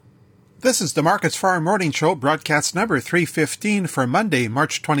This is the Markets Farm Morning Show, broadcast number 315 for Monday,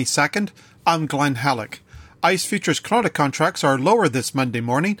 March 22nd. I'm Glenn Halleck. ICE futures canola contracts are lower this Monday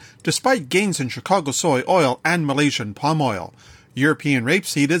morning, despite gains in Chicago soy oil and Malaysian palm oil. European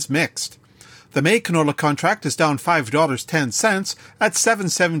rapeseed is mixed. The May canola contract is down $5.10 at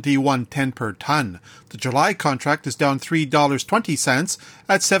 $7.71.10 per ton. The July contract is down $3.20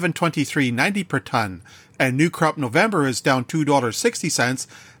 at $7.23.90 per ton. And new crop November is down $2.60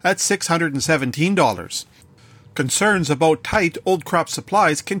 at $617. Concerns about tight old crop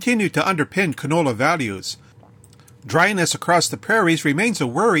supplies continue to underpin canola values. Dryness across the prairies remains a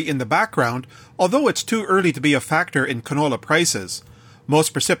worry in the background, although it's too early to be a factor in canola prices.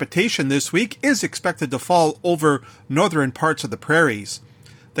 Most precipitation this week is expected to fall over northern parts of the prairies.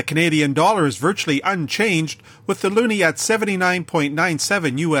 The Canadian dollar is virtually unchanged, with the loonie at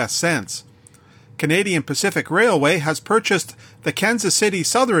 79.97 U.S. cents. Canadian Pacific Railway has purchased the Kansas City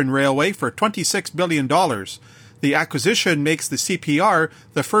Southern Railway for $26 billion. The acquisition makes the CPR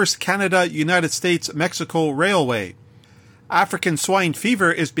the first Canada-United States-Mexico railway. African swine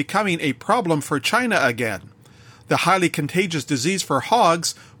fever is becoming a problem for China again. The highly contagious disease for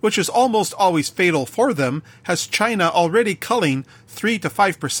hogs, which is almost always fatal for them, has China already culling 3 to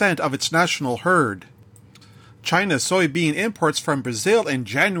 5% of its national herd. China's soybean imports from Brazil in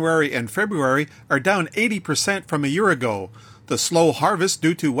January and February are down 80% from a year ago. The slow harvest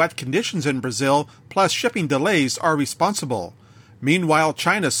due to wet conditions in Brazil, plus shipping delays, are responsible. Meanwhile,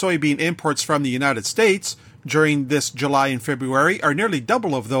 China's soybean imports from the United States during this July and February are nearly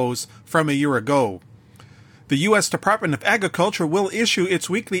double of those from a year ago. The U.S. Department of Agriculture will issue its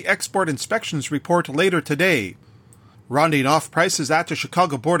weekly export inspections report later today. Rounding off prices at the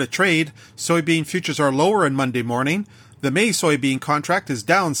Chicago Board of Trade, soybean futures are lower on Monday morning. The May soybean contract is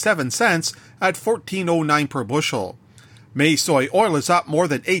down 7 cents at $14.09 per bushel. May soy oil is up more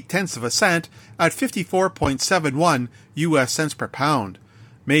than 0.8 of a cent at 54.71 U.S. cents per pound.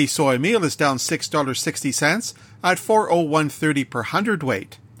 May soy meal is down $6.60 at $4.0130 per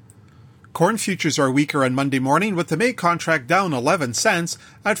hundredweight. Corn futures are weaker on Monday morning, with the May contract down 11 cents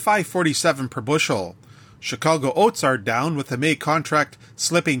at $5.47 per bushel. Chicago oats are down, with the May contract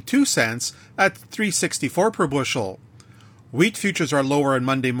slipping 2 cents at $3.64 per bushel. Wheat futures are lower on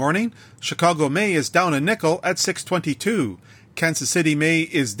Monday morning. Chicago May is down a nickel at $6.22. Kansas City May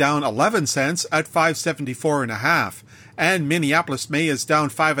is down 11 cents at $5.74.5. And Minneapolis May is down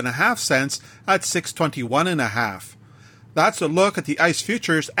 5.5 cents at $6.21.5. That's a look at the ICE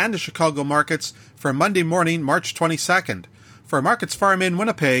futures and the Chicago markets for Monday morning, March 22nd. For Markets Farm in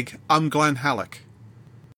Winnipeg, I'm Glenn Halleck.